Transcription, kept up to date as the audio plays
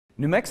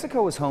New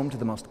Mexico is home to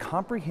the most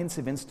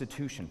comprehensive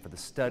institution for the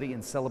study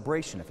and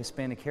celebration of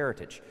Hispanic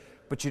heritage,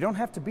 but you don't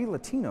have to be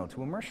Latino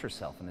to immerse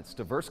yourself in its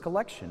diverse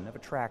collection of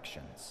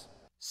attractions.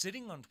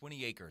 Sitting on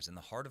 20 acres in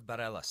the heart of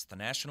Barelas, the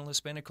National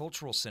Hispanic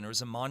Cultural Center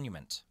is a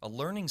monument, a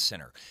learning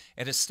center,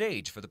 and a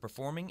stage for the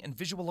performing and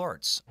visual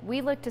arts. We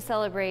look to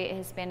celebrate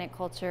Hispanic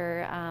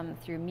culture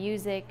through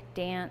music,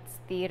 dance,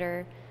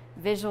 theater,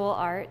 visual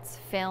arts,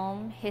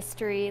 film,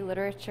 history,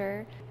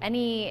 literature.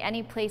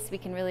 Any place we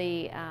can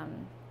really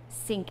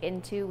sink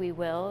into, we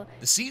will.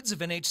 The seeds of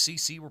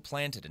NHCC were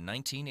planted in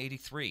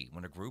 1983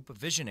 when a group of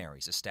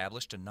visionaries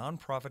established a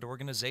nonprofit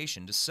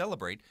organization to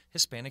celebrate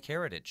Hispanic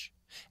heritage.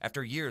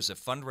 After years of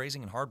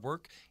fundraising and hard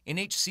work,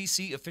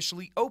 NHCC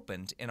officially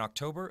opened in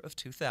October of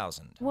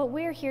 2000. What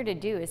we're here to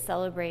do is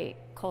celebrate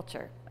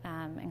culture.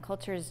 And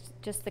culture is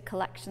just the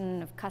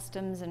collection of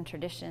customs and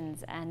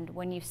traditions. And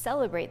when you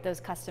celebrate those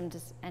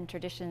customs and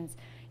traditions,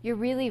 you're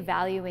really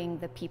valuing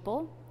the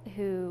people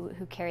who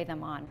carry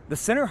them on. The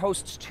center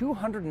hosts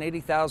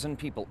 280,000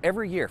 people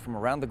every year from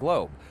around the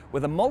globe,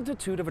 with a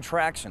multitude of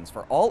attractions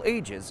for all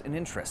ages and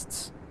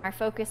interests. Our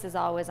focus is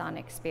always on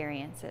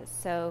experiences.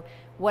 So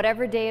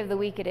whatever day of the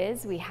week it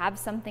is, we have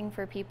something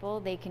for people.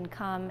 They can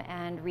come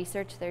and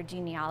research their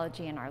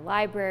genealogy in our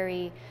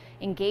library,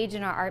 engage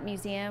in our art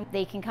museum.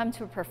 They can come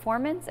to a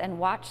performance and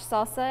watch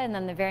salsa, and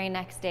then the very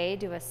next day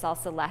do a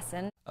salsa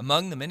lesson.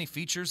 Among the many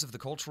features of the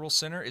Cultural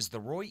Center is the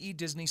Roy E.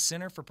 Disney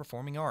Center for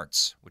Performing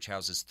Arts, which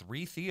houses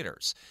 3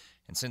 theaters.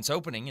 And since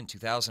opening in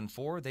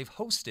 2004, they've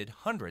hosted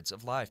hundreds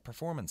of live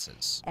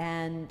performances.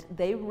 And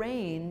they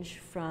range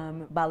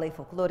from ballet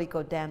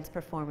folklorico dance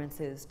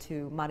performances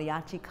to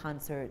mariachi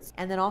concerts,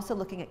 and then also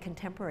looking at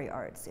contemporary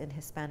arts in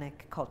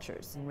Hispanic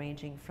cultures,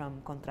 ranging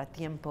from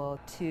contratiempo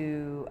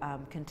to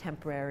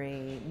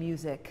contemporary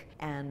music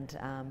and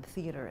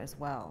theater as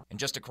well. And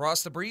just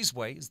across the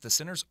breezeway is the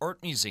center's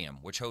art museum,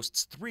 which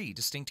hosts 3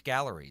 distinct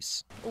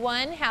galleries.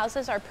 One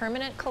houses our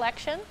permanent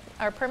collection,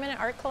 our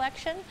permanent art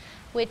collection,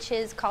 which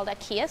is called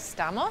Aquí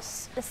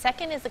Estamos. The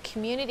second is a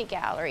community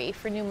gallery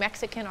for New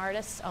Mexican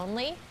artists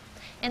only.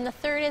 And the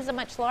third is a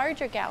much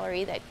larger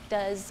gallery that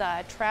does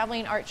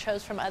traveling art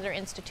shows from other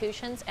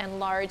institutions and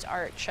large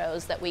art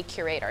shows that we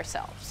curate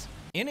ourselves.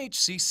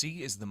 NHCC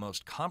is the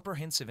most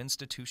comprehensive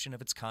institution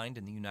of its kind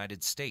in the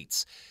United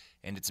States,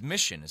 and its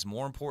mission is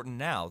more important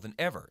now than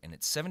ever in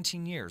its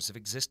 17 years of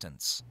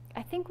existence.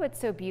 I think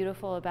what's so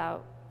beautiful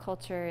about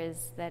culture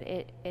is that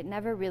it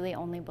never really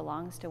only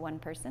belongs to one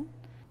person.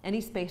 Any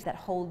space that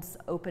holds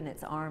open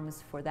its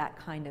arms for that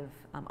kind of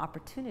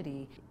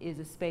opportunity is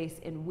a space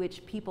in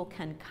which people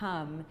can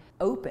come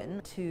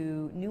open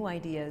to new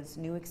ideas,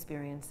 new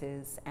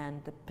experiences,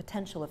 and the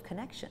potential of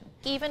connection.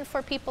 Even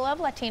for people of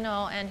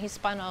Latino and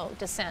Hispano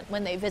descent,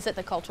 when they visit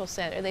the Cultural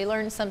Center, they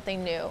learn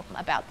something new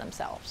about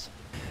themselves.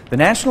 The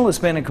National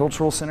Hispanic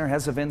Cultural Center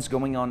has events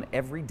going on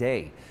every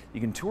day.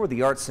 You can tour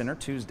the Arts Center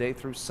Tuesday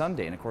through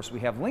Sunday, and of course we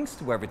have links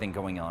to everything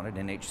going on at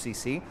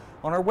NHCC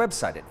on our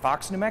website at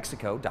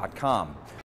foxnewmexico.com.